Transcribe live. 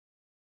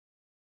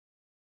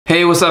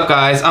Hey, what's up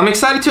guys? I'm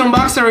excited to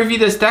unbox and review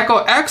this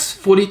Deco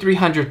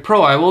X4300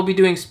 Pro. I will be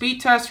doing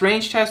speed tests,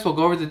 range tests, we'll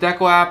go over the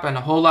Deco app and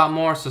a whole lot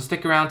more, so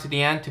stick around to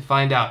the end to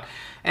find out.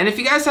 And if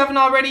you guys haven't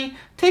already,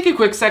 take a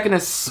quick second to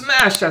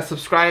smash that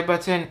subscribe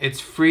button. It's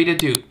free to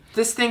do.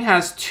 This thing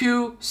has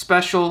two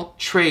special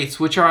traits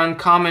which are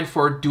uncommon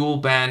for dual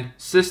band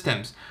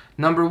systems.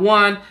 Number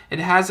one, it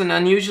has an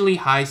unusually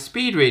high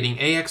speed rating,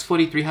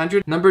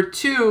 AX4300. Number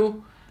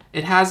two,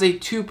 it has a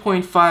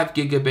 2.5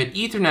 gigabit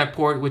Ethernet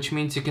port, which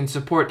means it can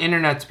support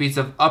internet speeds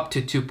of up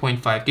to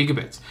 2.5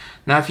 gigabits.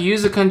 Now, if you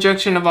use a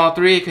conjunction of all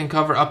three, it can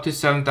cover up to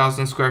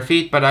 7,000 square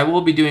feet, but I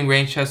will be doing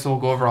range tests, so we'll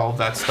go over all of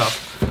that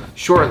stuff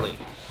shortly.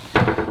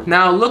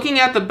 Now, looking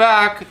at the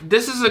back,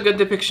 this is a good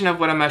depiction of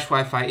what a mesh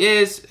Wi-Fi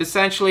is.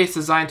 Essentially, it's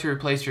designed to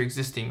replace your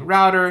existing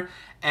router,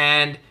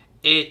 and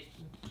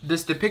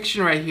this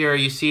depiction right here,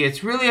 you see,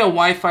 it's really a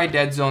Wi-Fi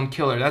dead zone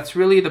killer. That's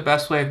really the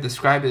best way of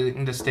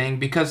describing this thing,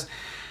 because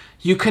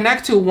you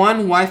connect to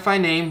one Wi-Fi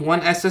name,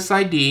 one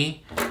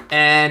SSID,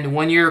 and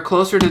when you're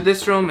closer to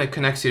this room, it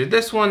connects you to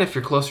this one. If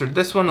you're closer to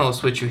this one, it'll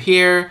switch you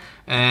here.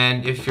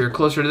 And if you're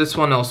closer to this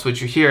one, it'll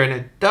switch you here. And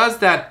it does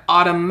that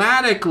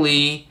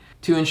automatically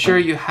to ensure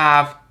you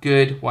have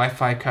good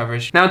Wi-Fi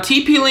coverage. Now,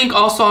 TP-Link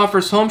also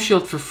offers Home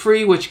Shield for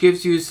free, which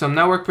gives you some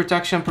network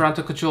protection,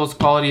 parental controls,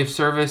 quality of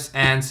service,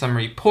 and some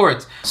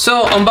reports.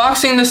 So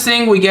unboxing this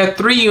thing, we get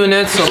 3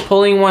 units. So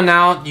pulling one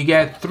out, you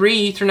get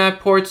 3 Ethernet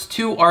ports.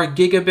 2 are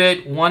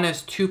gigabit, one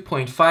is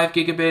 2.5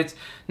 gigabits.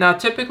 Now,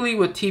 typically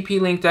with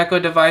TP-Link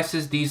Deco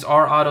devices, these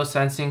are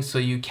auto-sensing, so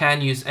you can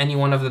use any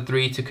one of the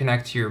 3 to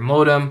connect to your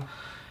modem,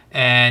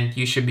 and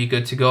you should be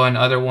good to go, and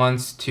other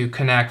ones to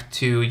connect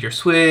to your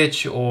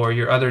switch or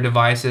your other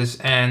devices,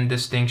 and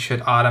this thing should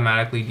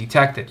automatically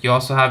detect it. You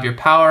also have your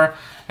power,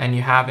 and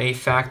you have a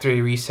factory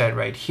reset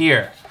right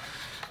here.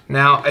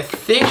 Now, I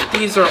think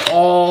these are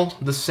all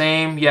the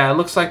same. Yeah, it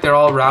looks like they're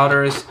all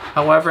routers.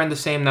 However, in the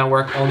same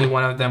network, only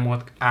one of them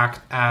would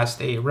act as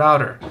a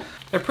router.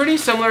 They're pretty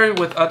similar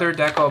with other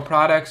Deco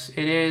products.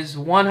 It is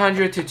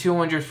 100 to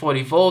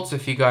 240 volts,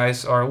 if you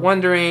guys are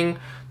wondering.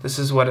 This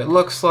is what it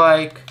looks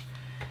like.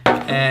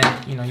 And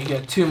you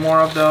get 2 more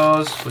of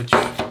those,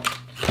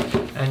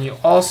 and you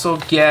also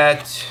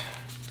get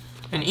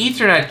an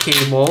Ethernet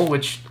cable,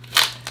 which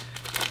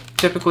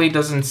typically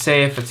doesn't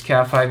say if it's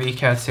Cat 5e,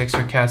 Cat 6,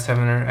 or Cat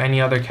 7, or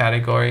any other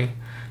category.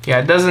 Yeah,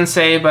 it doesn't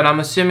say, but I'm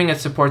assuming it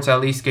supports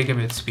at least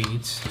gigabit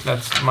speeds.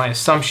 That's my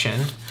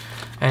assumption.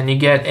 And you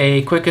get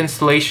a quick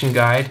installation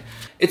guide.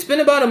 It's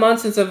been about a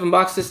month since I've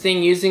unboxed this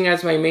thing using it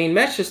as my main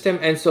mesh system,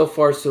 and so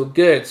far so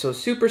good. So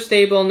super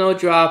stable, no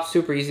drops,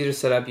 super easy to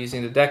set up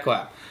using the Deco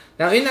app.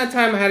 Now, in that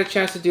time, I had a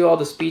chance to do all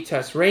the speed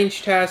tests,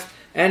 range tests,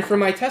 and for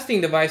my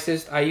testing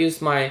devices, I used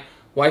my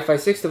Wi-Fi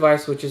 6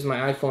 device, which is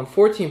my iPhone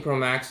 14 Pro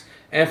Max,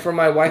 and for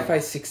my Wi-Fi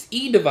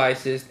 6E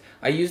devices,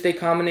 I used a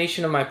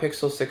combination of my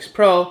Pixel 6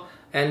 Pro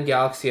and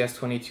Galaxy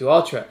S22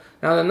 Ultra.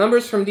 Now, the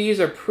numbers from these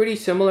are pretty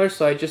similar,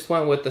 so I just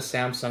went with the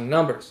Samsung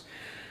numbers.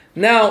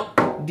 Now,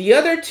 the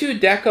other 2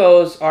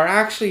 Decos are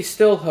actually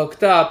still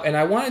hooked up, and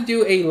I want to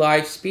do a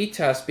live speed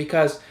test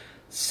because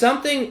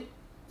something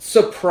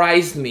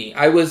surprised me.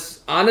 I was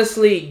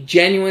honestly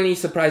genuinely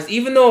surprised.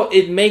 Even though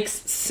it makes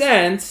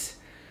sense,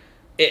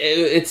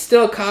 it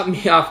still caught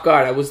me off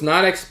guard. I was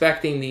not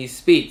expecting these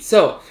speeds.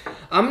 So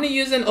I'm going to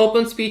use an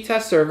open speed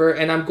test server,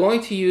 and I'm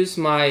going to use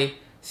my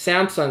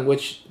Samsung,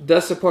 which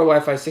does support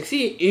Wi-Fi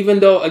 6E, even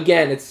though,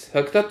 again, it's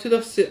hooked up to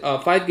the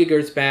 5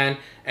 gigahertz band,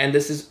 and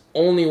this is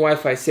only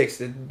Wi-Fi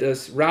 6.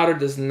 This router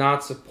does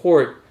not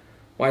support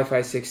Wi-Fi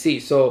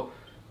 6E. So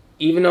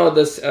even though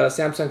this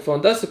Samsung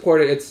phone does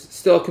support it, it's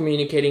still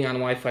communicating on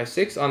Wi-Fi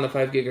 6 on the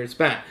 5 gigahertz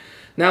band.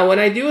 Now, when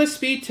I do a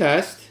speed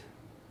test,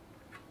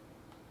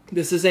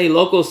 this is a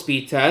local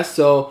speed test,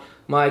 so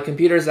my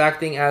computer is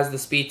acting as the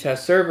speed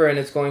test server, and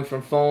it's going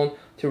from phone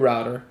to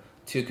router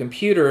to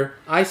computer,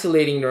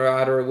 isolating the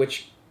router,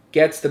 which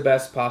gets the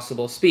best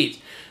possible speeds.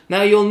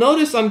 Now, you'll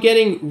notice I'm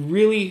getting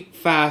really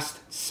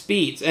fast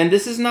speeds, and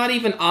this is not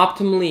even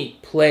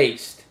optimally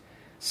placed.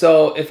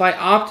 So if I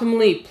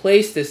optimally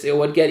place this, it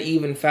would get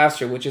even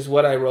faster, which is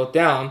what I wrote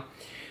down.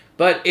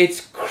 But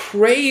it's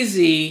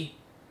crazy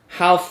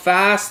how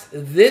fast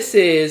this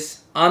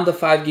is on the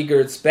 5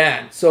 gigahertz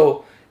band.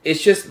 So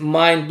it's just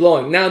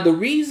mind-blowing. Now, the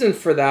reason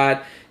for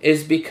that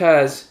is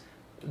because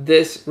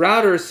this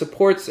router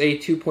supports a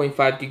 2.5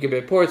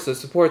 gigabit port, so it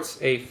supports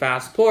a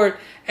fast port.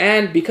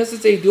 And because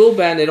it's a dual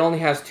band, it only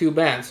has 2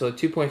 bands, so a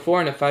 2.4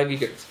 and a 5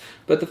 gigahertz.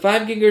 But the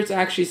 5 gigahertz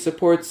actually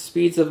supports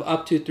speeds of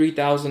up to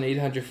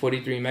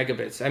 3,843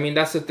 megabits. I mean,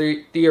 that's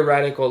the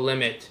theoretical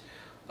limit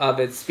of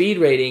its speed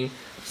rating,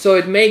 so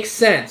it makes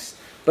sense.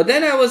 But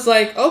then I was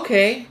like,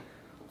 okay,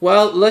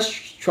 well, let's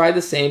try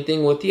the same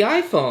thing with the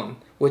iPhone,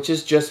 which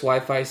is just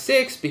Wi-Fi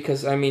 6,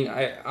 because, I mean,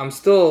 I'm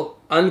still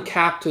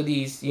uncapped to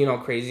these,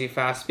 crazy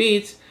fast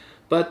speeds,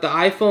 but the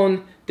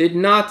iPhone did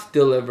not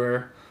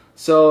deliver.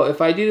 So if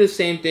I do the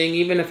same thing,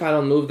 even if I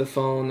don't move the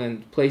phone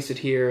and place it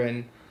here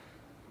and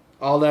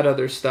all that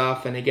other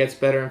stuff, and it gets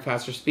better and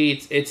faster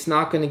speeds, it's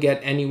not going to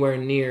get anywhere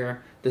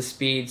near the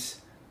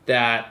speeds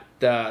that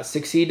the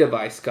 6E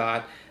device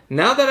got.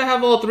 Now that I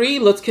have all three,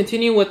 let's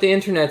continue with the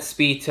internet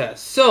speed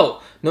test.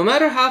 So, no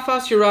matter how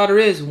fast your router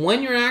is,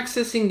 when you're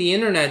accessing the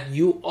internet,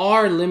 you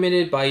are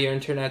limited by your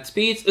internet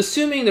speeds,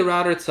 assuming the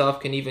router itself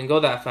can even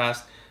go that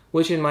fast,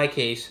 which in my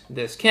case,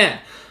 this can.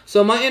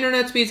 So my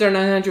internet speeds are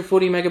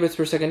 940 megabits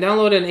per second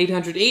download and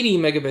 880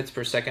 megabits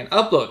per second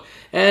upload.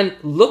 And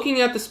looking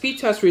at the speed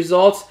test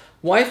results,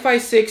 Wi-Fi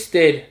 6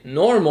 did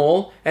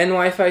normal and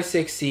Wi-Fi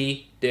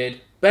 6E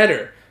did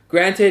better.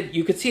 Granted,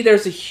 you could see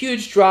there's a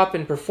huge drop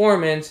in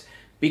performance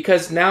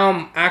because now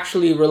I'm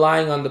actually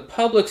relying on the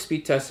public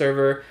speed test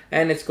server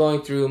and it's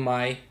going through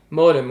my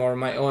modem or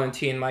my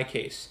ONT in my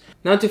case.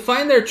 Now to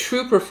find their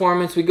true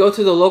performance, we go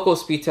to the local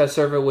speed test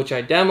server, which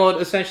I demoed.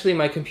 Essentially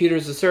my computer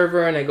is the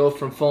server and I go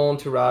from phone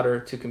to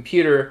router to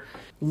computer.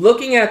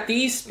 Looking at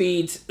these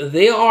speeds,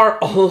 they are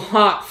a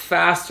lot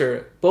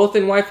faster, both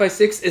in Wi-Fi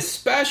 6,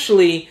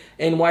 especially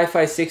in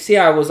Wi-Fi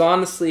 6E. I was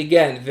honestly,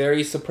 again,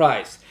 very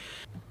surprised.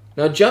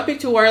 Now jumping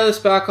to wireless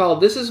backhaul,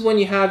 this is when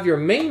you have your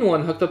main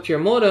one hooked up to your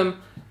modem,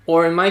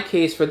 or in my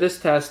case for this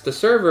test, the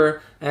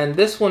server, and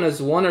this one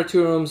is 1 or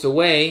 2 rooms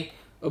away,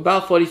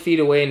 about 40 feet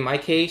away in my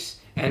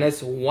case, and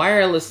it's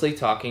wirelessly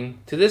talking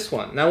to this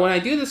one. Now when I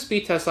do the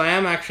speed test, I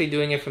am actually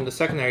doing it from the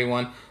secondary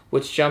one,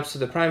 which jumps to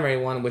the primary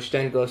one, which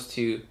then goes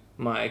to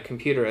my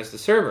computer as the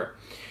server.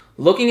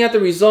 Looking at the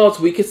results,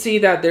 we could see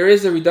that there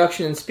is a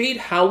reduction in speed.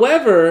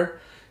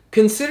 However,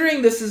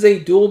 considering this is a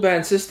dual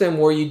band system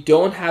where you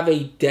don't have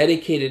a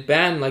dedicated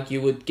band like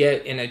you would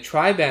get in a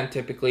tri-band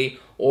typically,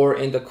 or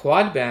in the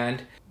quad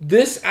band,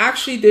 this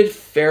actually did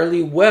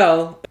fairly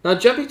well. Now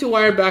jumping to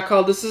wired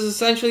backhaul, this is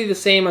essentially the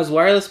same as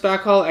wireless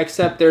backhaul,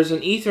 except there's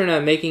an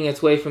Ethernet making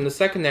its way from the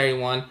secondary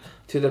one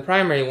to the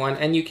primary one,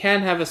 and you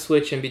can have a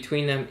switch in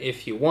between them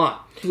if you want.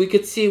 We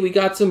could see we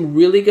got some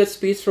really good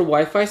speeds for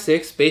Wi-Fi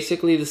 6,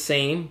 basically the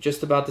same,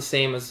 just about the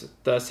same as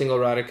the single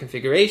router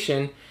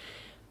configuration.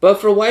 But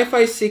for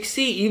Wi-Fi 6E,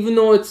 even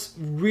though it's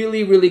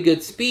really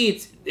good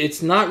speeds,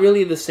 it's not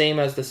really the same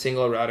as the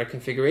single router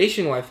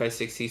configuration Wi-Fi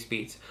 6E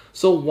speeds.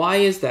 So why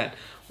is that?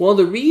 Well,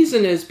 the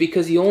reason is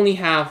because you only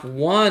have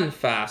one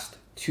fast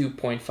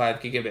 2.5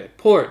 gigabit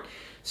port.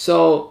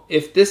 So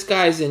if this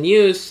guy's in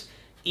use,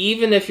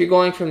 even if you're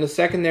going from the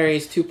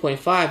secondary's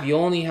 2.5, you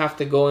only have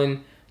to go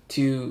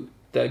into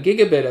the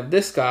gigabit of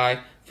this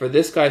guy for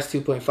this guy's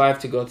 2.5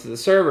 to go to the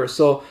server.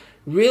 So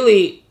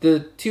really,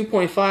 the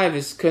 2.5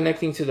 is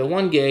connecting to the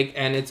 1 gig,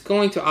 and it's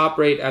going to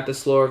operate at the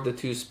slower of the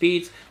two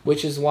speeds,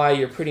 which is why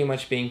you're pretty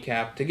much being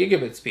capped to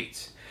gigabit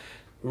speeds.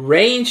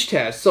 Range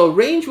test. So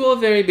range will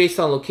vary based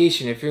on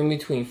location. If you're in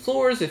between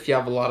floors, if you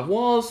have a lot of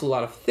walls, a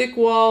lot of thick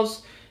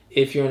walls,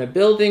 if you're in a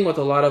building with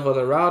a lot of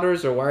other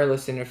routers or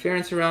wireless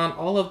interference around,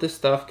 all of this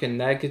stuff can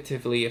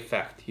negatively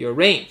affect your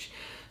range.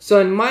 So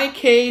in my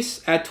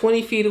case, at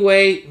 20 feet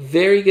away,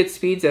 very good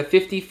speeds. At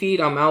 50 feet,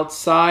 I'm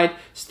outside,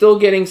 still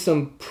getting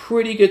some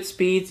pretty good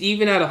speeds.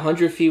 Even at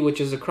 100 feet,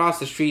 which is across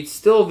the street,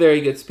 still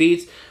very good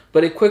speeds.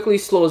 But it quickly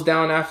slows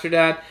down after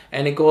that,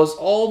 and it goes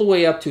all the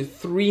way up to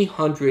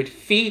 300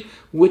 feet,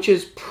 which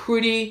is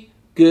pretty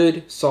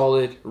good,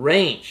 solid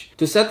range.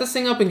 To set this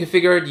thing up and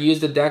configure it, use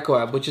the Deco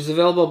app, which is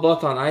available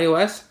both on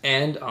iOS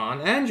and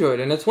on Android.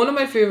 And it's one of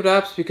my favorite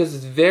apps because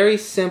it's very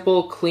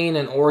simple, clean,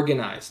 and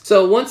organized.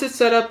 So once it's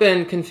set up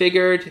and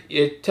configured,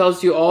 it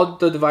tells you all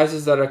the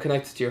devices that are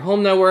connected to your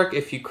home network.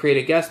 If you create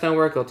a guest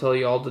network, it'll tell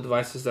you all the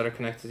devices that are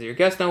connected to your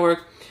guest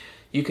network.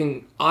 You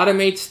can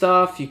automate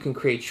stuff, you can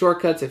create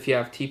shortcuts. If you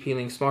have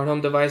TP-Link smart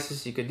home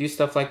devices, you could do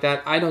stuff like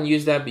that. I don't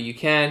use that, but you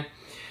can.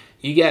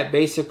 You get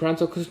basic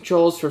parental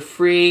controls for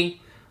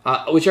free,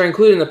 which are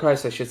included in the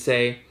price, I should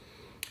say.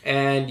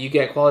 And you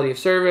get quality of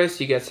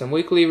service, you get some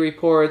weekly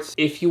reports.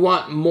 If you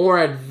want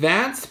more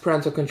advanced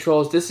parental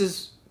controls, this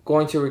is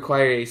going to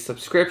require a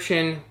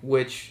subscription,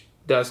 which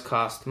does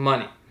cost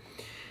money.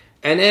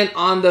 And then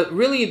on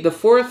the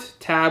fourth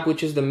tab,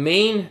 which is the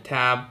main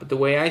tab, the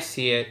way I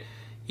see it,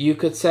 you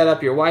could set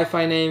up your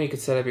Wi-Fi name, you could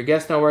set up your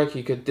guest network,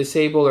 you could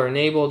disable or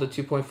enable the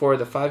 2.4 or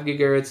the 5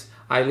 gigahertz.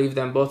 I leave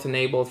them both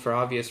enabled for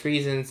obvious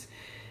reasons.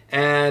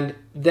 And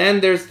then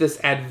there's this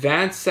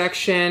advanced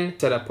section,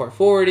 set up port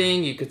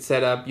forwarding, you could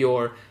set up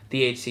your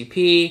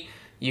DHCP,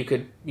 you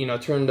could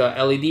turn the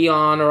LED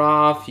on or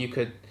off, you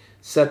could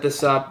set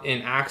this up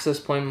in access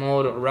point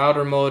mode or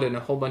router mode and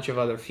a whole bunch of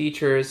other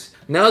features.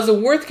 Now, is it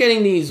worth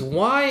getting these?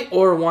 Why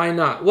or why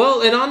not?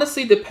 Well, it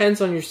honestly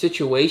depends on your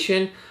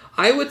situation.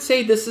 I would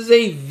say this is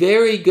a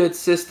very good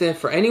system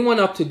for anyone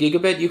up to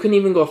gigabit. You can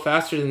even go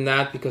faster than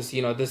that because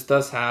this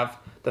does have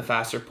the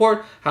faster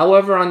port.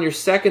 However, on your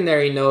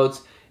secondary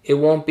nodes, it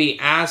won't be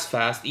as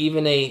fast.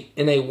 Even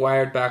in a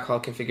wired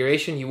backhaul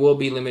configuration, you will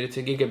be limited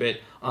to gigabit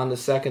on the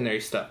secondary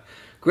stuff.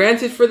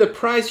 Granted, for the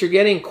price, you're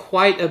getting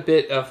quite a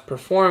bit of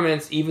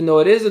performance. Even though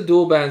it is a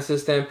dual band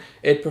system,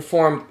 it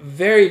performed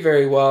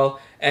very well.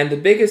 And the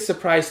biggest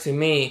surprise to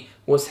me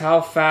was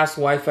how fast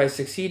Wi-Fi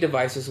 6E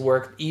devices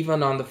worked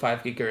even on the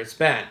 5 GHz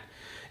band.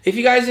 If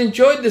you guys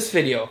enjoyed this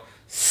video,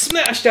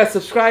 smash that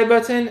subscribe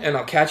button, and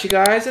I'll catch you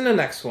guys in the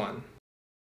next one.